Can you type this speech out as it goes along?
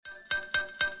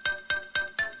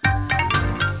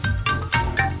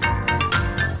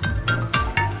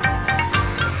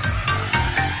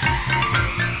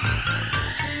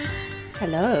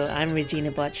Hello, I'm Regina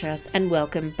Botros and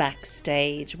welcome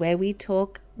Backstage, where we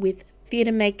talk with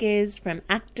theatre makers from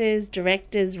actors,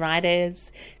 directors,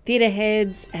 writers, theatre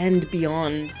heads and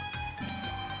beyond.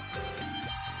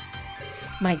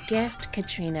 My guest,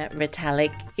 Katrina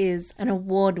Retallick, is an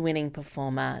award-winning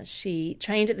performer. She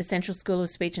trained at the Central School of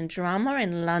Speech and Drama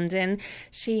in London.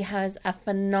 She has a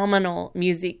phenomenal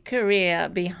music career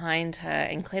behind her,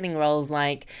 including roles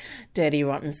like Dirty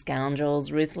Rotten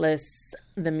Scoundrels, Ruthless,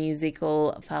 the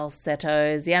musical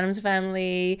Falsettos, The Addams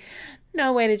Family,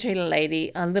 No Way to Treat a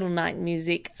Lady, A Little Night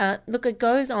Music. Look, it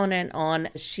goes on and on.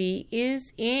 She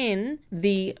is in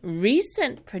the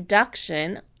recent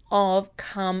production of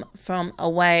Come From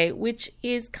Away, which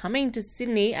is coming to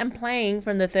Sydney and playing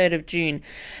from the 3rd of June.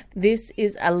 This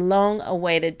is a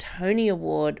long-awaited Tony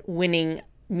Award winning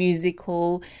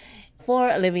musical,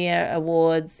 4 Olivier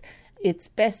Awards. It's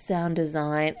Best Sound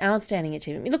Design, Outstanding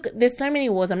Achievement. Look, there's so many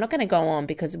awards. I'm not going to go on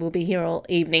because we'll be here all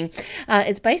evening.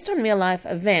 It's based on real-life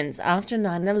events after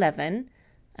 9/11.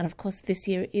 And, of course, this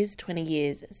year is 20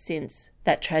 years since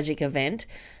that tragic event.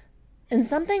 And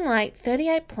something like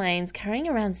 38 planes carrying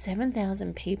around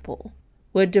 7,000 people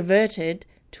were diverted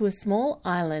to a small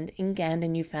island in Gander,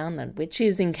 Newfoundland, which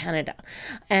is in Canada.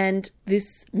 And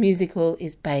this musical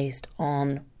is based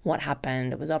on what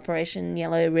happened. It was Operation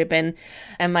Yellow Ribbon.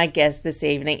 And my guest this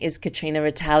evening is Katrina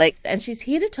Retallick. And she's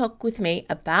here to talk with me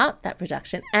about that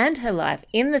production and her life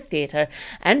in the theatre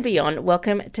and beyond.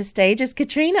 Welcome to Stages,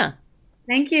 Katrina.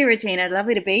 Thank you, Regina.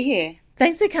 Lovely to be here.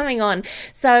 Thanks for coming on.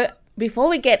 So before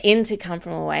we get into Come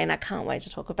From Away, and I can't wait to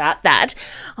talk about that,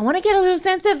 I want to get a little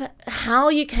sense of how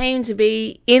you came to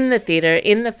be in the theatre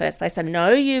in the first place. I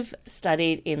know you've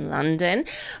studied in London,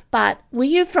 but were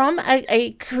you from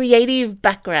a creative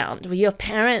background? Were your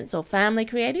parents or family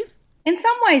creative? In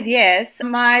some ways, yes.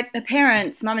 My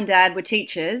parents, mum and dad, were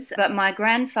teachers, but my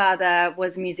grandfather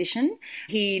was a musician.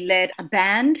 He led a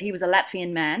band. He was a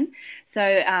Latvian man.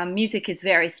 So music is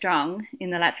very strong in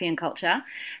the Latvian culture.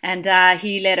 And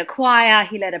he led a choir.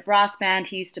 He led a brass band.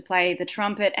 He used to play the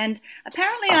trumpet. And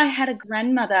apparently I had a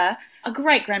great-grandmother,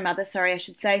 I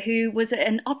should say, who was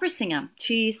an opera singer.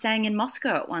 She sang in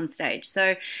Moscow at one stage.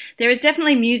 So there is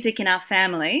definitely music in our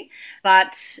family,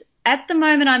 but at the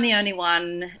moment, I'm the only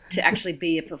one to actually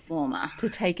be a performer. To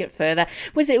take it further.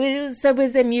 Was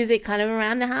there music kind of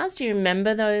around the house? Do you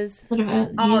remember those?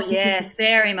 Oh, yes,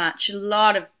 very much. A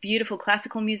lot of beautiful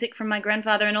classical music from my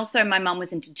grandfather. And also my mum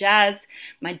was into jazz.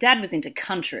 My dad was into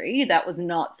country. That was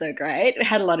not so great. We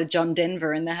had a lot of John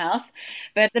Denver in the house.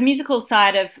 But the musical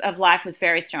side of life was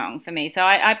very strong for me. So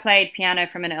I played piano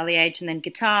from an early age and then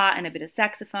guitar and a bit of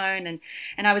saxophone.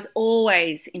 And I was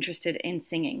always interested in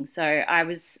singing. So I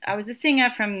was a singer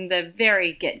from the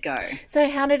very get-go. So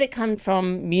how did it come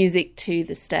from music to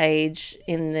the stage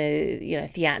in the,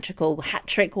 theatrical hat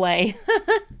trick way?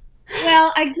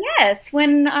 Well, I guess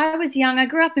when I was young, I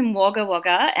grew up in Wagga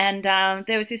Wagga, and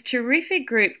there was this terrific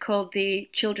group called the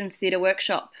Children's Theatre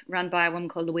Workshop run by a woman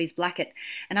called Louise Blackett.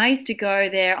 And I used to go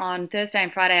there on Thursday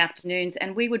and Friday afternoons,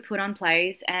 and we would put on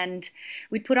plays and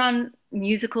we'd put on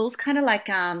musicals, kind of like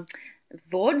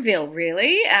vaudeville,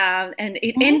 really, and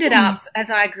it ended up, as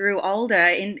I grew older,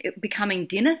 in it becoming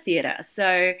dinner theatre.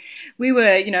 So we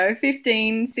were,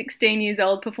 15, 16 years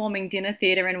old performing dinner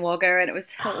theatre in Wagga, and it was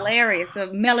hilarious. So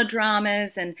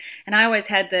melodramas, and I always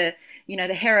had the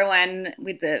heroine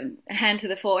with the hand to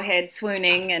the forehead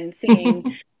swooning and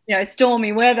singing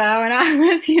stormy weather when I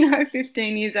was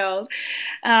 15 years old.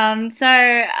 So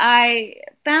I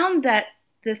found that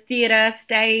the theatre,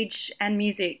 stage and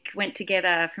music went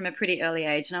together from a pretty early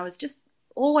age, and I was just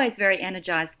always very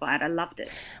energised by it. I loved it.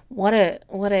 What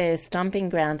a stomping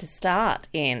ground to start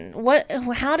in.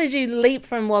 How did you leap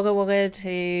from Wagga Wagga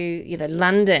to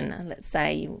London? Let's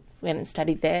say you went and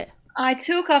studied there. I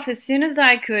took off as soon as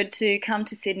I could to come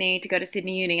to Sydney, to go to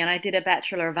Sydney Uni, and I did a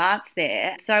Bachelor of Arts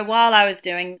there. So while I was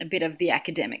doing a bit of the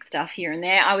academic stuff here and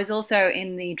there, I was also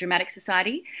in the Dramatic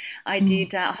Society. I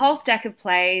did a whole stack of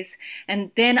plays,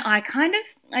 and then I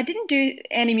didn't do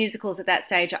any musicals at that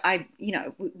stage.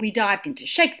 We dived into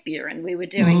Shakespeare, and we were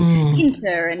doing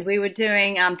Pinter, and we were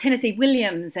doing Tennessee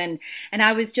Williams, and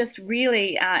I was just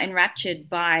really enraptured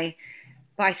by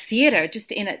theatre,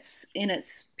 just in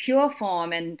its pure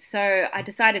form. And so I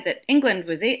decided that England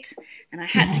was it, and I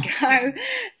had to go.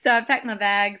 So I packed my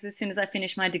bags as soon as I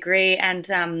finished my degree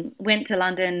and went to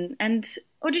London and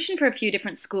auditioned for a few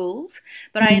different schools,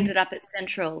 but I ended up at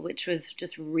Central, which was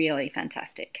just really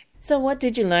fantastic. So what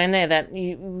did you learn there that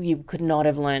you could not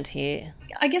have learnt here?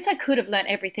 I guess I could have learnt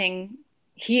everything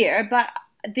here, but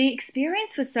the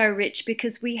experience was so rich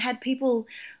because we had people,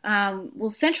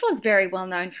 Central is very well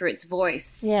known for its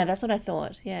voice. Yeah, that's what I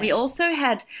thought, yeah. We also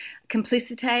had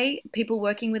Complicité, people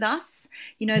working with us,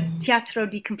 Teatro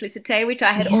di Complicité, which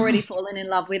I had already fallen in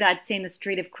love with. I'd seen The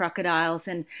Street of Crocodiles,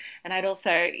 and I'd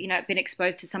also, been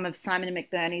exposed to some of Simon and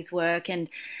McBurney's work. And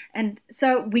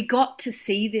so we got to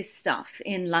see this stuff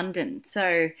in London.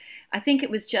 So I think it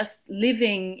was just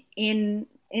living in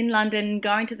London,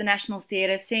 going to the National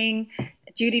Theatre, seeing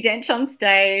Judi Dench on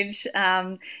stage.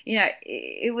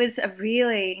 It was a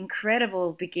really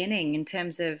incredible beginning in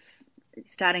terms of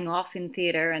starting off in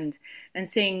theatre and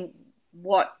seeing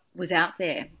what was out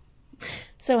there.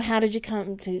 So how did you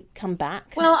come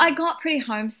back? Well, I got pretty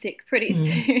homesick pretty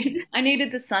soon. I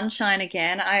needed the sunshine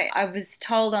again. I was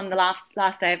told on the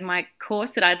last day of my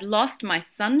course that I'd lost my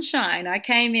sunshine. I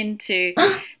came into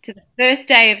to the first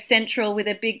day of Central with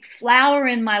a big flower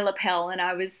in my lapel, and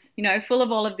I was, full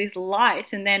of all of this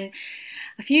light. And then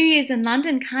a few years in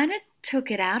London kind of took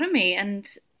it out of me, and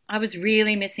I was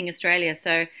really missing Australia.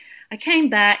 So I came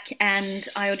back and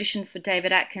I auditioned for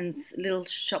David Attenborough's Little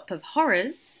Shop of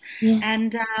Horrors. Yes.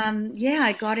 And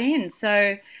I got in.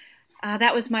 So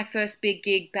that was my first big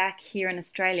gig back here in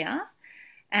Australia.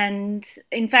 And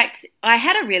in fact, I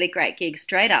had a really great gig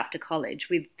straight after college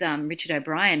with Richard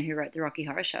O'Brien, who wrote The Rocky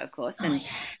Horror Show, of course. And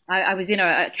I was in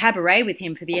a cabaret with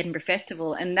him for the Edinburgh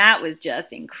Festival, and that was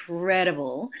just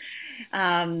incredible.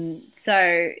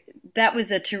 So that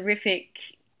was a terrific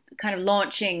kind of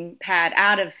launching pad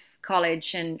out of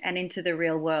college and into the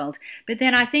real world. But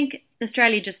then I think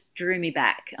Australia just drew me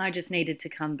back. I just needed to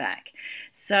come back.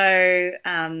 So,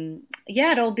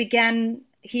 it all began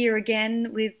here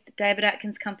again with David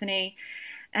Attenborough's company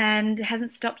and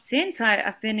hasn't stopped since.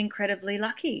 I've been incredibly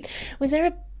lucky. Was there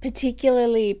a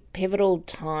particularly pivotal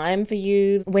time for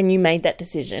you when you made that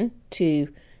decision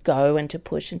to go and to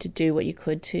push and to do what you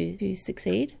could to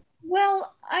succeed?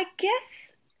 Well, I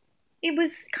guess it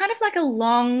was kind of like a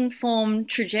long-form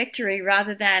trajectory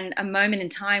rather than a moment in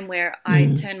time where I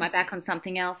turned my back on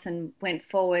something else and went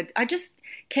forward. I just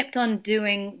kept on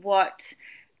doing what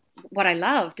I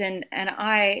loved, and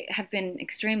I have been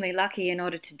extremely lucky in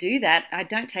order to do that. I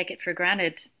don't take it for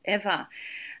granted ever.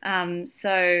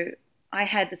 So I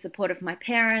had the support of my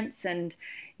parents, and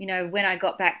when I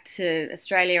got back to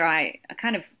Australia, I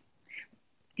kind of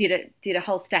did a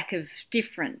whole stack of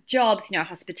different jobs,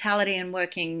 hospitality and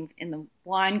working in the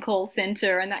wine call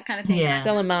centre and that kind of thing. Yeah.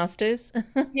 Cellar masters.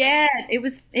 Yeah, it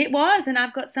was, and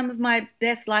I've got some of my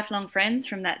best lifelong friends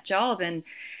from that job, and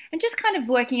just kind of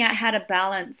working out how to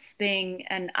balance being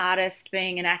an artist,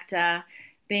 being an actor,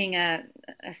 being a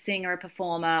singer, a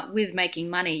performer with making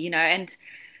money, and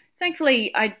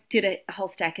thankfully, I did a whole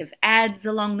stack of ads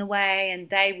along the way, and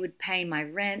they would pay my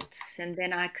rent, and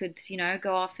then I could,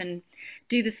 go off and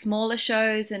do the smaller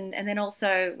shows, and then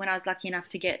also when I was lucky enough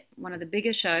to get one of the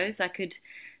bigger shows, I could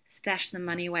stash some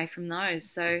money away from those.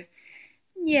 So,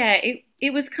 yeah,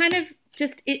 it was kind of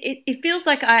just, it feels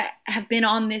like I have been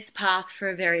on this path for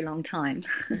a very long time.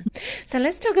 So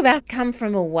let's talk about Come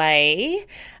From Away.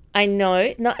 I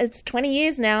know it's 20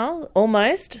 years now,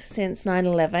 almost, since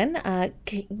 9/11.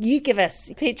 Can you give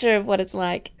us a picture of what it's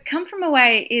like? Come From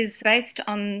Away is based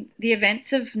on the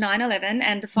events of 9/11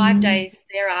 and the 5 days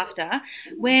thereafter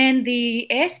when the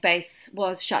airspace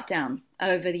was shut down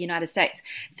over the United States.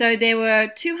 So there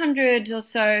were 200 or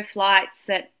so flights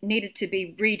that needed to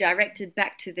be redirected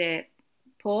back to their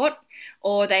port,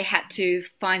 or they had to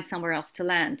find somewhere else to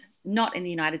land, not in the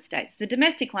United States. The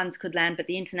domestic ones could land, but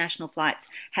the international flights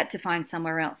had to find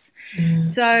somewhere else.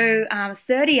 So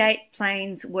 38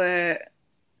 planes were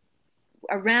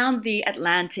around the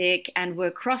Atlantic and were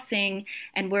crossing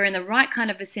and were in the right kind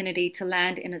of vicinity to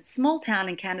land in a small town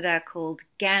in Canada called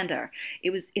Gander.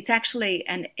 It's actually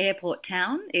an airport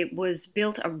town. It was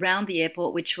built around the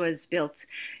airport, which was built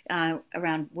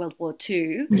around World War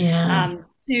II. Yeah.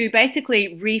 To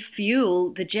basically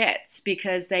refuel the jets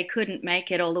because they couldn't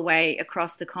make it all the way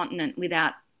across the continent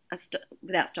without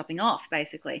stopping off,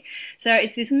 basically. So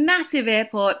it's this massive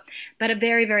airport, but a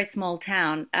very, very small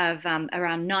town of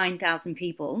around 9,000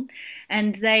 people.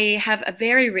 And they have a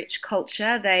very rich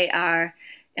culture. They are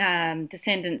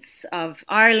descendants of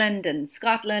Ireland and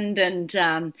Scotland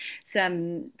and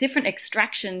some different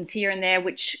extractions here and there,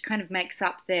 which kind of makes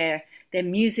up their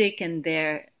music and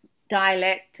their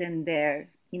dialect and their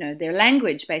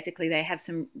language. Basically, they have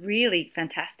some really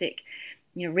fantastic,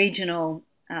 regional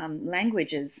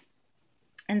languages.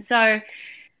 And so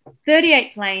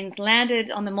 38 planes landed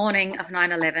on the morning of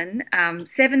 9/11.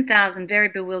 7,000 very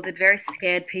bewildered, very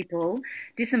scared people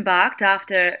disembarked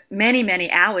after many,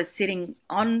 many hours sitting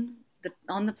on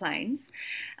on the plains.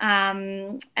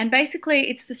 And basically,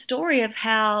 it's the story of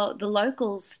how the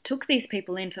locals took these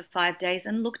people in for 5 days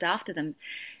and looked after them.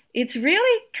 It's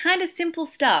really kind of simple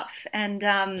stuff.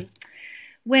 And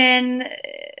when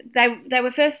they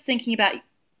were first thinking about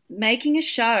making a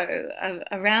show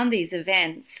around these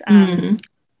events,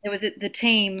 there was the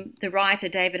team, the writer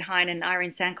David Hine and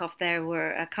Irene Sankoff. They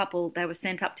were a couple. They were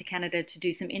sent up to Canada to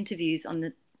do some interviews on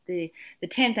the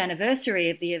 10th anniversary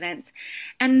of the events,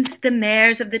 and the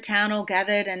mayors of the town all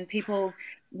gathered, and people,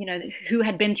 who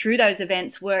had been through those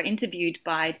events were interviewed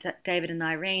by David and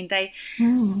Irene. They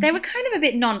were kind of a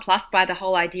bit nonplussed by the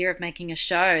whole idea of making a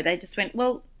show. They just went,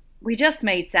 well, we just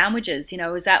made sandwiches.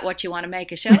 Is that what you want to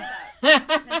make a show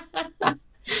about?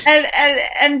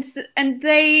 and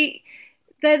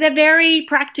they're very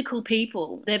practical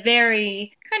people. They're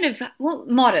very kind of,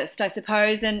 modest, I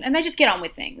suppose, and they just get on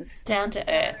with things. Down to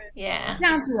earth, yeah.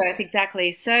 Down to earth,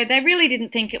 exactly. So they really didn't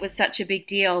think it was such a big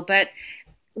deal, but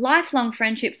lifelong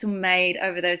friendships were made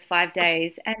over those 5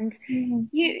 days. And,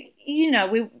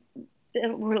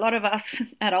 there were a lot of us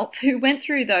adults who went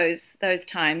through those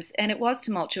times, and it was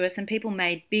tumultuous, and people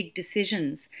made big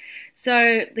decisions.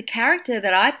 So the character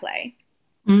that I play,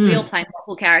 we all play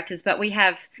multiple characters, but we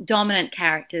have dominant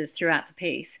characters throughout the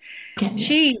piece. Okay.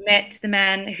 She met the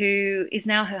man who is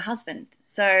now her husband.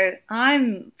 So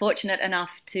I'm fortunate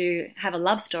enough to have a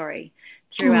love story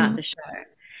throughout the show.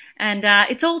 And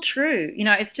it's all true.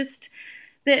 It's just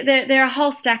there are a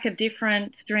whole stack of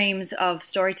different streams of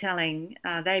storytelling.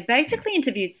 They basically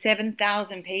interviewed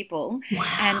 7,000 people.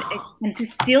 Wow. and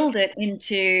distilled it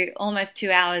into almost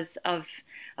 2 hours of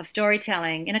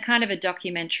storytelling in a kind of a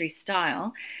documentary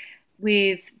style,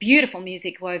 with beautiful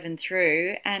music woven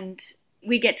through. And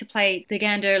we get to play the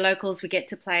Gander locals, we get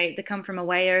to play the come from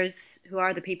awayers, who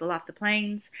are the people off the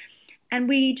plains, and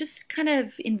we just kind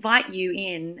of invite you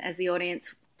in as the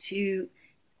audience to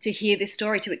hear this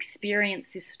story, to experience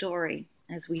this story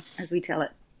as we tell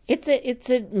it. It's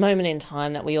a moment in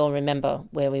time that we all remember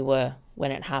where we were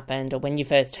when it happened, or when you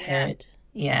first heard.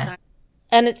 Yeah.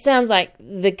 And it sounds like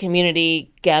the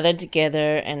community gathered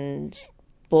together and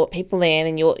brought people in,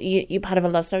 and you're part of a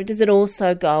love story. Does it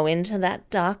also go into that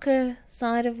darker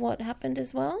side of what happened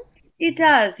as well? It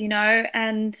does,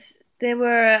 and there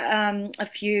were a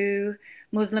few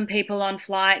Muslim people on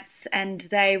flights, and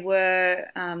they were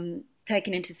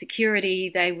taken into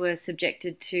security. They were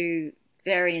subjected to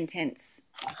very intense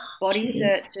body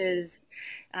searches.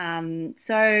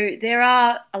 So there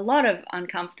are a lot of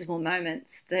uncomfortable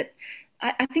moments that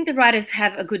I think the writers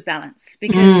have a good balance,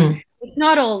 because it's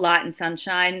not all light and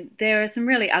sunshine. There are some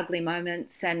really ugly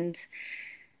moments, and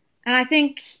I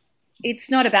think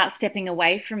it's not about stepping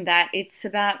away from that. It's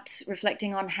about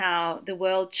reflecting on how the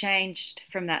world changed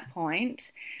from that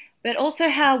point, but also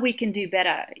how we can do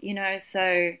better,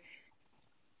 So,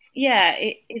 yeah,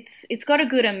 it's got a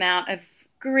good amount of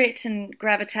grit and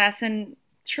gravitas and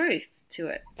truth to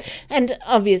it. And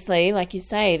obviously, like you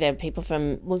say, there are people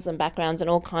from Muslim backgrounds and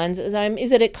all kinds. Is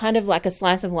it a kind of like a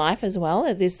slice of life as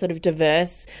well, this sort of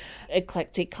diverse,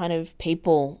 eclectic kind of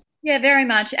people? Yeah, very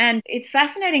much. And it's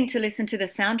fascinating to listen to the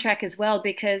soundtrack as well,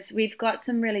 because we've got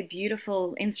some really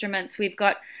beautiful instruments. We've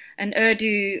got an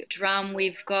Urdu drum.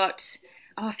 We've got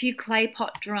a few clay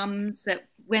pot drums that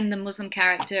when the Muslim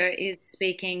character is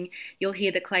speaking, you'll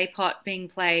hear the clay pot being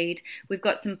played. We've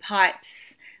got some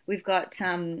pipes. We've got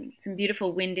some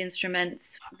beautiful wind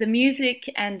instruments. The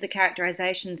music and the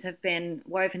characterizations have been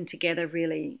woven together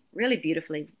really, really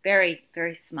beautifully. Very,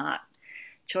 very smart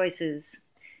choices.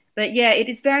 But yeah, it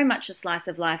is very much a slice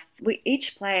of life. We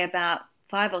each play about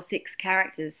 5 or 6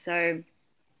 characters, so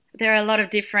there are a lot of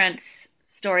different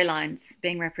storylines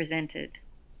being represented.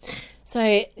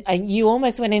 So you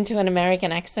almost went into an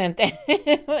American accent there.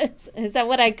 Is that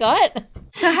what I got?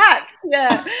 Perhaps,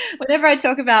 yeah. Whenever I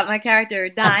talk about my character,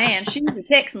 Diane, she's a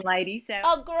Texan lady. So.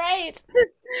 Oh, great.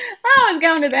 I always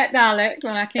go into that dialect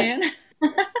when I can.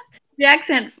 The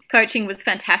accent coaching was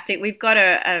fantastic. We've got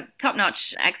a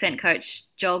top-notch accent coach,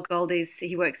 Joel Goldies.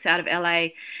 He works out of LA,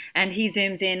 and he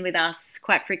zooms in with us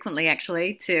quite frequently,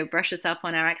 actually, to brush us up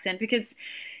on our accent, because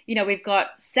we've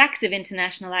got stacks of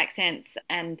international accents,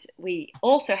 and we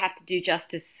also have to do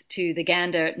justice to the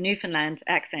Gander Newfoundland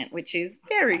accent, which is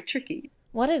very tricky.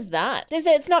 What is that?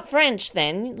 It's not French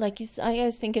then? I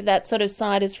always think of that sort of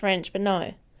side as French, but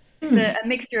no. It's a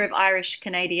mixture of Irish,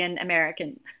 Canadian,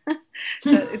 American.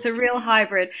 So it's a real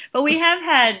hybrid. But we have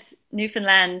had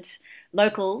Newfoundland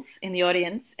locals in the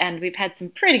audience, and we've had some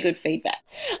pretty good feedback.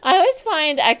 I always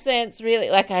find accents really,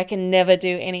 I can never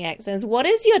do any accents. What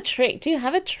is your trick? Do you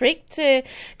have a trick to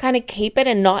kind of keep it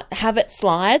and not have it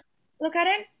slide? Look, I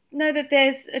don't know that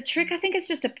there's a trick. I think it's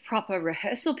just a proper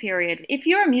rehearsal period. If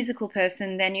you're a musical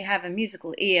person, then you have a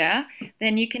musical ear,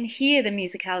 then you can hear the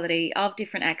musicality of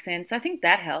different accents. I think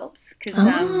that helps because,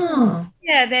 Oh.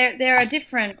 yeah, there are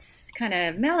different kind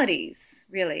of melodies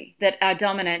really that are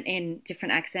dominant in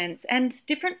different accents and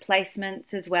different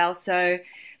placements as well. So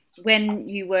when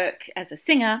you work as a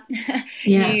singer,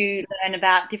 Yeah. you learn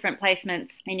about different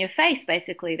placements in your face,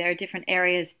 basically. There are different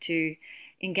areas to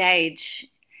engage.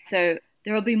 So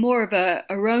there will be more of a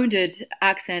rounded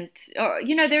accent, or,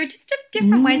 there are just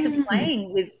different ways of Mm.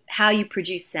 playing with how you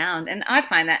produce sound. And I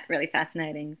find that really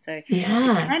fascinating. So it's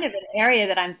Yeah. kind of an area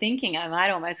that I'm thinking I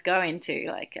might almost go into.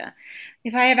 Like,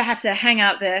 if I ever have to hang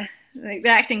up the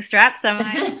acting straps, I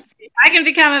might see if I can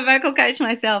become a vocal coach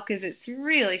myself because it's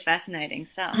really fascinating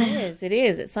stuff. It is. It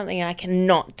is. It's something I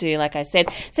cannot do, like I said.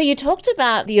 So you talked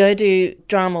about the Urdu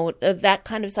drama, that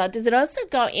kind of side. Does it also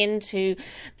go into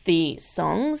the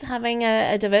songs having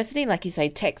a diversity, like you say,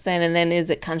 Texan, and then is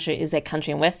there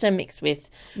country and western mixed with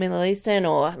Middle Eastern,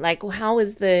 or like how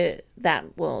is that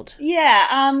world?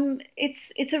 Yeah,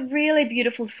 it's a really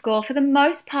beautiful score. For the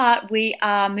most part, we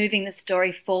are moving the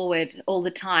story forward all the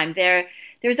time. There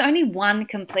is only one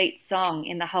complete song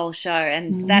in the whole show,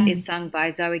 and that is Mm. sung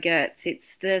by Zoe Gertz.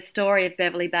 It's the story of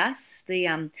Beverly Bass,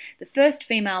 the first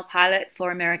female pilot for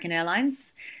American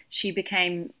Airlines. She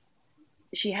had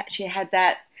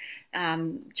that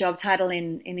job title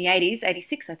in the 80s,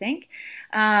 86, I think.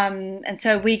 And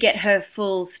so we get her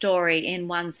full story in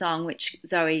one song, which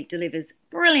Zoe delivers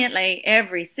brilliantly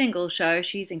every single show.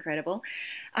 She's incredible.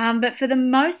 But for the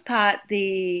most part,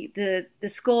 the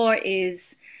score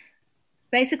is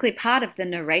basically part of the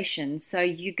narration. So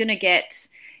you're going to get,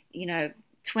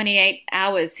 28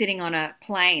 hours sitting on a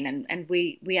plane, and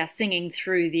we are singing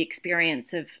through the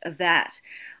experience of that.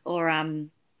 Or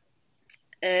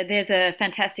there's a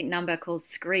fantastic number called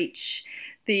Screech.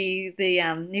 The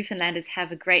Newfoundlanders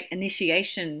have a great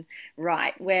initiation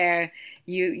rite where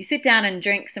you sit down and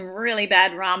drink some really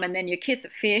bad rum, and then you kiss a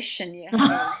fish, and you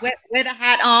have a weather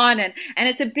hat on, and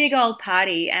it's a big old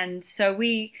party. And so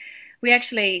we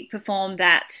actually perform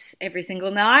that every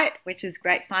single night, which is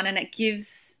great fun, and it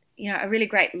gives a really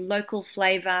great local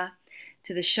flavour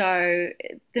to the show.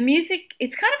 The music,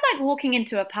 it's kind of like walking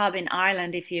into a pub in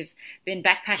Ireland. If you've been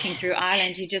backpacking through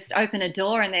Ireland, you just open a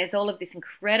door and there's all of this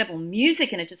incredible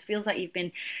music, and it just feels like you've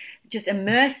been just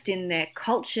immersed in their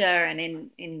culture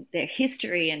and in their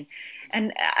history.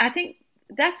 And I think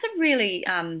that's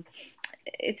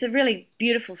it's a really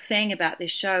beautiful thing about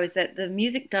this show, is that the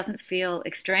music doesn't feel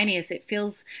extraneous. It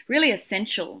feels really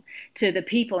essential to the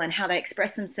people and how they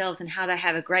express themselves and how they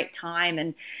have a great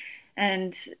time.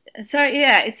 And so,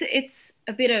 yeah, it's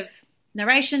a bit of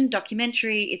narration,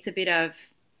 documentary. It's a bit of,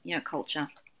 culture.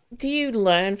 Do you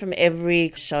learn from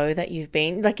every show that you've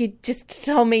been? Like you just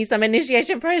told me some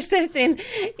initiation process in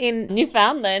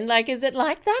Newfoundland. Like, is it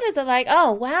like that? Is it like,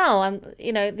 oh, wow,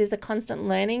 there's a constant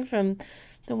learning from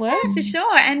the work? Yeah, for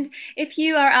sure. And if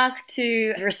you are asked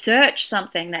to research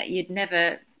something that you'd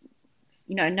never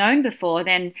known before,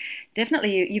 then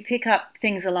definitely you pick up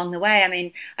things along the way. I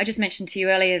mean, I just mentioned to you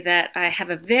earlier that I have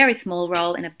a very small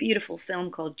role in a beautiful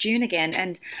film called June Again,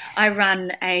 and I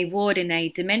run a ward in a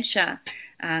dementia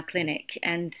clinic,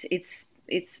 and it's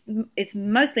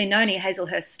mostly Noni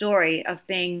Hazelhurst's story of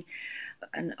being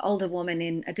an older woman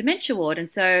in a dementia ward.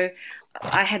 And so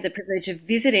I had the privilege of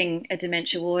visiting a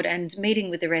dementia ward and meeting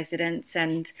with the residents.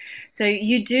 And so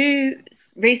you do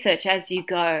research as you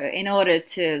go in order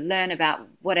to learn about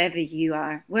whatever you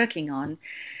are working on.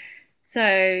 So,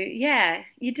 yeah,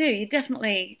 you do. You're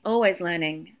definitely always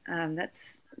learning.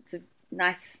 It's a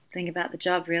nice thing about the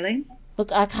job, really.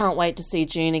 Look, I can't wait to see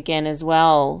June again as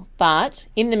well. But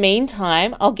in the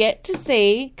meantime, I'll get to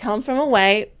see Come From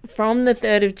Away from the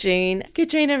 3rd of June.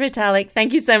 Katrina Retallick,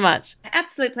 thank you so much.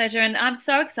 Absolute pleasure. And I'm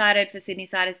so excited for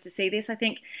Sydney-siders to see this. I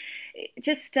think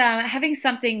just having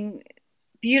something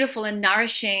beautiful and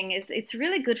nourishing it's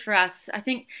really good for us. I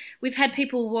think we've had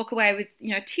people walk away with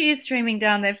tears streaming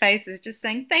down their faces, just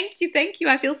saying thank you,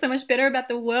 I feel so much better about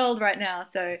the world right now.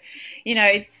 So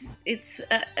it's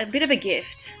a bit of a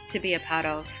gift to be a part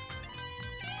of.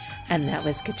 And that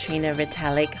was Katrina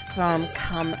Retallick from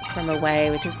Come From Away,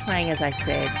 which is playing, as I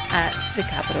said, at the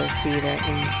Capitol Theatre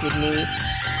in Sydney.